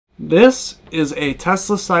This is a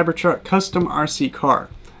Tesla Cybertruck custom RC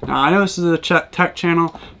car. Now I know this is a tech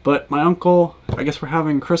channel, but my uncle, I guess we're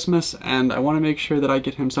having Christmas and I want to make sure that I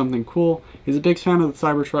get him something cool. He's a big fan of the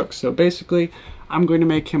Cybertruck, so basically I'm going to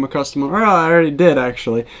make him a custom, or I already did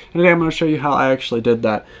actually. And today I'm going to show you how I actually did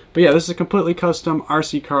that. But yeah, this is a completely custom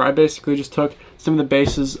RC car. I basically just took some of the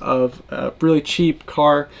bases of a really cheap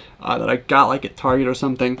car that I got like at Target or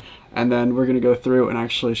something, and then we're going to go through and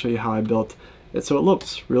actually show you how I built it so it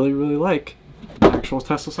looks really like an actual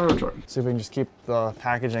Tesla Cybertruck. See if we can just keep the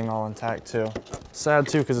packaging all intact too. Sad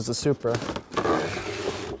too because it's a Supra.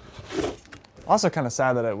 Also kind of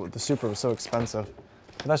sad that the Supra was so expensive.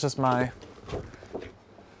 But that's just my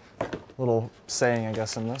little saying, I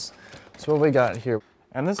guess, in this. So what we got here.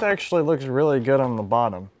 And this actually looks really good on the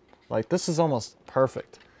bottom. Like, this is almost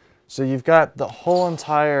perfect. So you've got the whole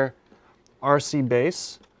entire RC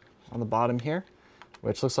base on the bottom here,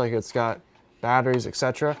 which looks like it's got batteries,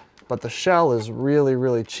 etc. But the shell is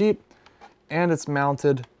really cheap, and it's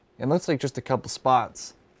mounted in looks like just a couple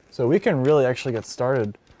spots. So we can really actually get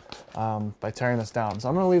started by tearing this down. So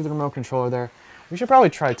I'm going to leave the remote controller there. We should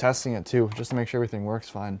probably try testing it too, just to make sure everything works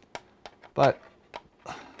fine. But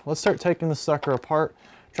let's start taking this sucker apart.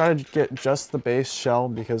 Try to get just the base shell,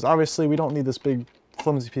 because obviously we don't need this big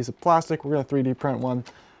flimsy piece of plastic. We're going to 3D print one,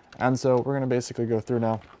 and so we're going to basically go through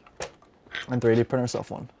now and 3D print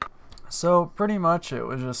ourselves one. So pretty much it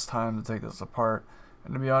was just time to take this apart.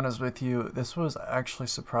 And to be honest with you, this was actually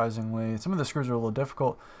surprisingly, some of the screws were a little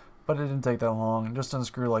difficult, but it didn't take that long. Just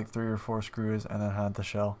unscrew like 3 or 4 screws and then had the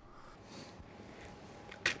shell.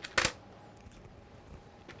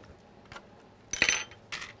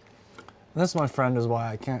 And this, my friend, is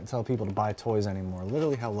why I can't tell people to buy toys anymore.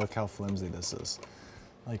 Literally, look how flimsy this is.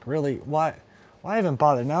 Like, really, why even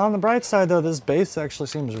bother? Now, on the bright side, though, this base actually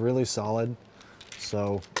seems really solid.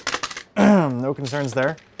 So, no concerns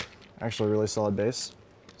there. Actually, really solid base.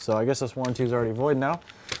 So, I guess this warranty is already void now.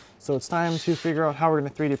 So, it's time to figure out how we're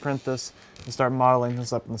going to 3D print this and start modeling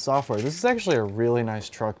this up in the software. This is actually a really nice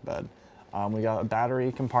truck bed. We got a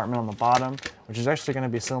battery compartment on the bottom, which is actually going to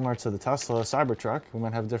be similar to the Tesla Cybertruck. We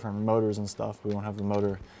might have different motors and stuff. We won't have the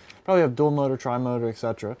motor, probably have dual motor, tri-motor,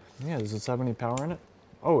 etc. Yeah, does this have any power in it?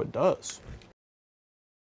 Oh, it does.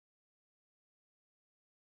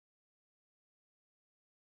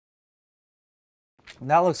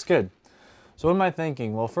 That looks good. So what am I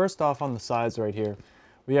thinking? Well, first off, on the sides right here,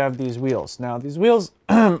 we have these wheels. Now, these wheels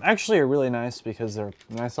actually are really nice because they're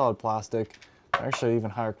nice solid plastic. Actually even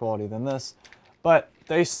higher quality than this, but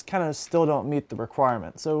they kind of still don't meet the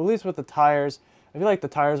requirement. So at least with the tires, I feel like the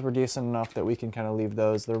tires were decent enough that we can kind of leave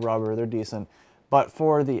those. They're rubber, they're decent. But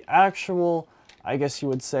for the actual, I guess you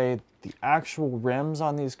would say, the actual rims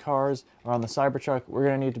on these cars, or on the Cybertruck, we're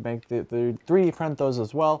going to need to make the 3D print those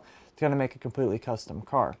as well to kind of make a completely custom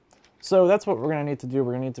car. So that's what we're going to need to do.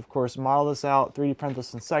 We're going to need to, of course, model this out, 3D print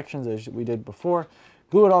this in sections as we did before,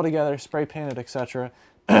 glue it all together, spray paint it, etc.,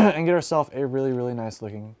 and get ourselves a really nice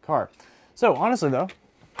looking car. So honestly though,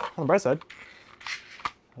 on the bright side,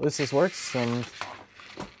 at least this works, and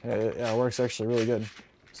yeah, it works actually really good.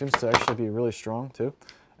 Seems to actually be really strong too.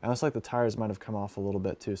 And it's like the tires might have come off a little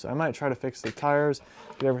bit too. So I might try to fix the tires,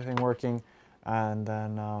 get everything working, and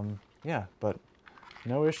then yeah, but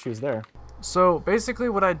no issues there. So basically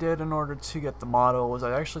what I did in order to get the model was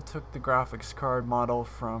I actually took the graphics card model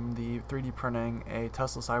from the 3D printing a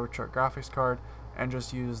Tesla Cybertruck graphics card and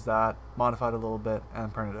just used that, modified it a little bit,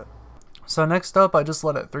 and printed it. So next up, I just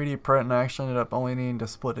let it 3D print, and I actually ended up only needing to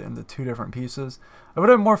split it into 2 different pieces. I would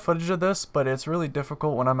have more footage of this, but it's really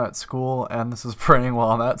difficult when I'm at school, and this is printing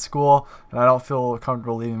while I'm at school, and I don't feel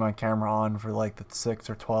comfortable leaving my camera on for like the 6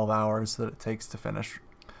 or 12 hours that it takes to finish.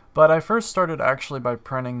 But I first started actually by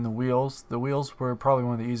printing the wheels. The wheels were probably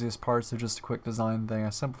one of the easiest parts. They're just a quick design thing. I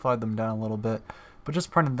simplified them down a little bit, but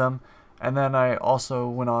just printed them. And then I also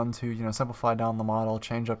went on to, simplify down the model,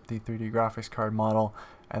 change up the 3D graphics card model,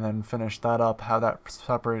 and then finish that up, have that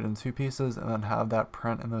separated in 2 pieces, and then have that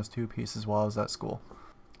print in those 2 pieces while I was at school.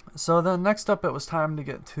 So then next up, it was time to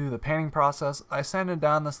get to the painting process. I sanded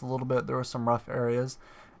down this a little bit. There were some rough areas.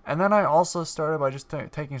 And then I also started by just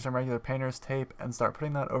taking some regular painter's tape and start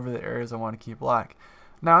putting that over the areas I want to keep black.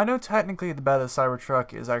 Now, I know technically the bed of the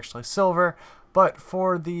Cybertruck is actually silver, but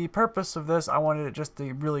for the purpose of this, I wanted it just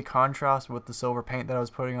to really contrast with the silver paint that I was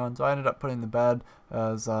putting on, so I ended up putting the bed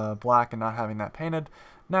as black and not having that painted.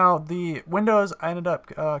 Now, the windows I ended up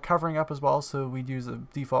covering up as well, so we'd use a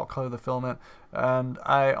default color of the filament, and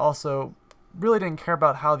I also really didn't care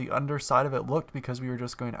about how the underside of it looked because we were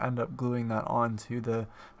just going to end up gluing that onto the,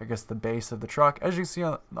 I guess, the base of the truck. As you can see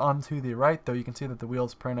onto the right, though, you can see that the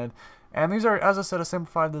wheel's printed, And these are, as I said, a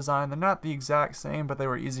simplified design. They're not the exact same, but they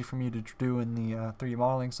were easy for me to do in the 3D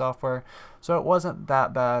modeling software, so it wasn't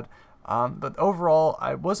that bad. But overall,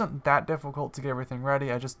 it wasn't that difficult to get everything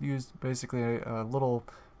ready. I just used basically a little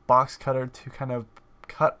box cutter to kind of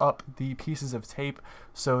cut up the pieces of tape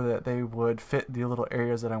so that they would fit the little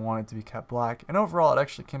areas that I wanted to be kept black. And overall, it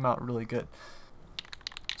actually came out really good.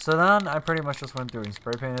 So then I pretty much just went through and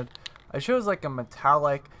spray painted. I chose like a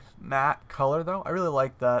metallic matte color though. I really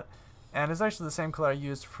like that. And it's actually the same color I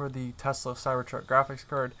used for the Tesla Cybertruck graphics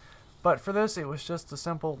card. But for this, it was just a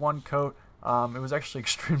simple one coat. It was actually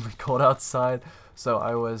extremely cold outside, so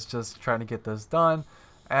I was just trying to get this done.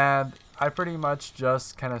 And I pretty much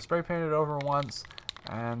just kind of spray painted over once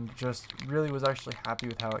and just really was actually happy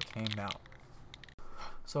with how it came out.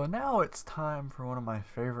 So now it's time for one of my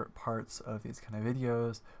favorite parts of these kind of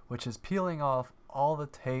videos, which is peeling off all the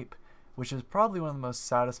tape, which is probably one of the most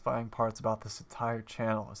satisfying parts about this entire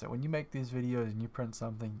channel, is that when you make these videos and you print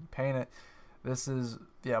something, you paint it, this is,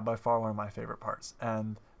 yeah, by far one of my favorite parts.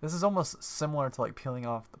 And this is almost similar to like peeling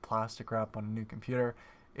off the plastic wrap on a new computer.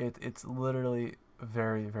 It's literally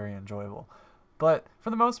very, very enjoyable. But for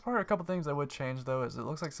the most part, a couple things I would change though is it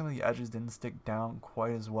looks like some of the edges didn't stick down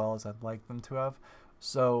quite as well as I'd like them to have.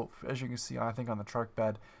 So as you can see, I think on the truck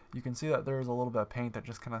bed, you can see that there's a little bit of paint that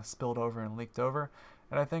just kind of spilled over and leaked over.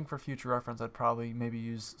 And I think for future reference, I'd probably maybe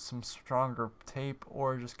use some stronger tape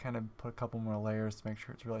or just kind of put a couple more layers to make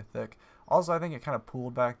sure it's really thick. Also, I think it kind of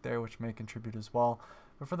pooled back there, which may contribute as well.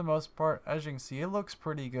 But for the most part, as you can see, it looks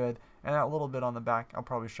pretty good. And that little bit on the back, I'll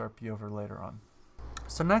probably Sharpie over later on.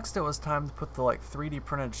 So next it was time to put the like 3D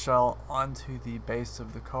printed shell onto the base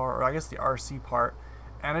of the car, or I guess the RC part.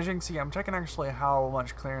 And as you can see, I'm checking actually how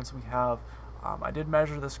much clearance we have. I did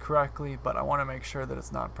measure this correctly, but I want to make sure that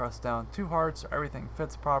it's not pressed down too hard so everything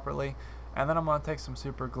fits properly. And then I'm going to take some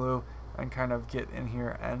super glue and kind of get in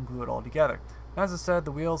here and glue it all together. As I said,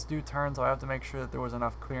 the wheels do turn, so I have to make sure that there was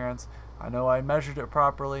enough clearance. I know I measured it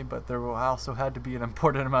properly, but there also had to be an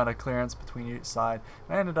important amount of clearance between each side.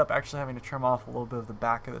 And I ended up actually having to trim off a little bit of the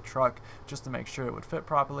back of the truck just to make sure it would fit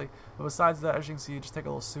properly. But besides that, as you can see, you just take a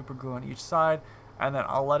little super glue on each side, and then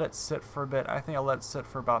I'll let it sit for a bit. I think I let it sit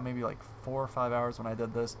for about maybe like 4 or 5 hours when I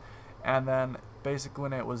did this. And then basically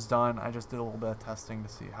when it was done, I just did a little bit of testing to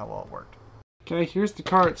see how well it worked. Okay, here's the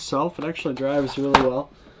car itself. It actually drives really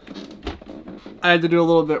well. I had to do a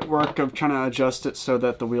little bit work of trying to adjust it so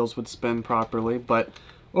that the wheels would spin properly, but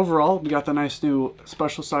overall we got the nice new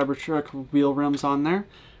special Cybertruck wheel rims on there.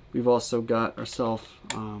 We've also got ourselves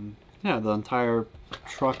the entire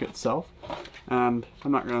truck itself, and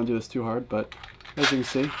I'm not going to do this too hard, but as you can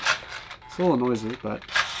see, it's a little noisy, but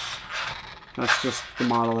that's just the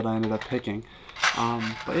model that I ended up picking.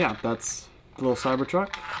 But yeah, that's the little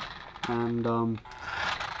Cybertruck, and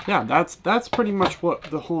yeah, that's pretty much what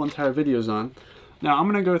the whole entire video is on. Now I'm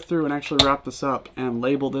going to go through and actually wrap this up and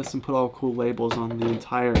label this and put all cool labels on the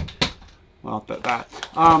entire, well, but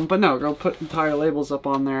no, we'll put entire labels up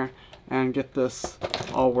on there and get this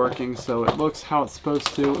all working so it looks how it's supposed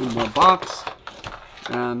to in the box.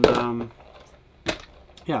 And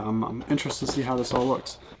yeah, I'm interested to see how this all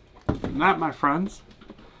looks. And that, my friends,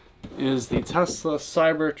 is the Tesla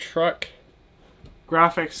Cybertruck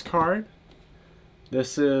graphics card.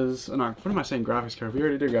 This is, no, what am I saying, graphics card? We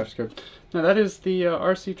already did graphics card. No, that is the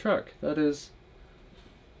RC truck. That is,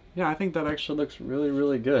 yeah, I think that actually looks really,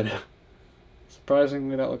 really good.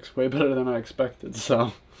 Surprisingly, that looks way better than I expected.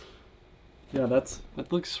 So, yeah, that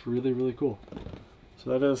looks really, really cool. So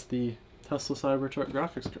that is the Tesla Cybertruck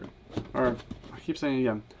graphics card. Or, I keep saying it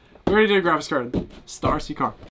again. We already did a graphics card. It's the RC car.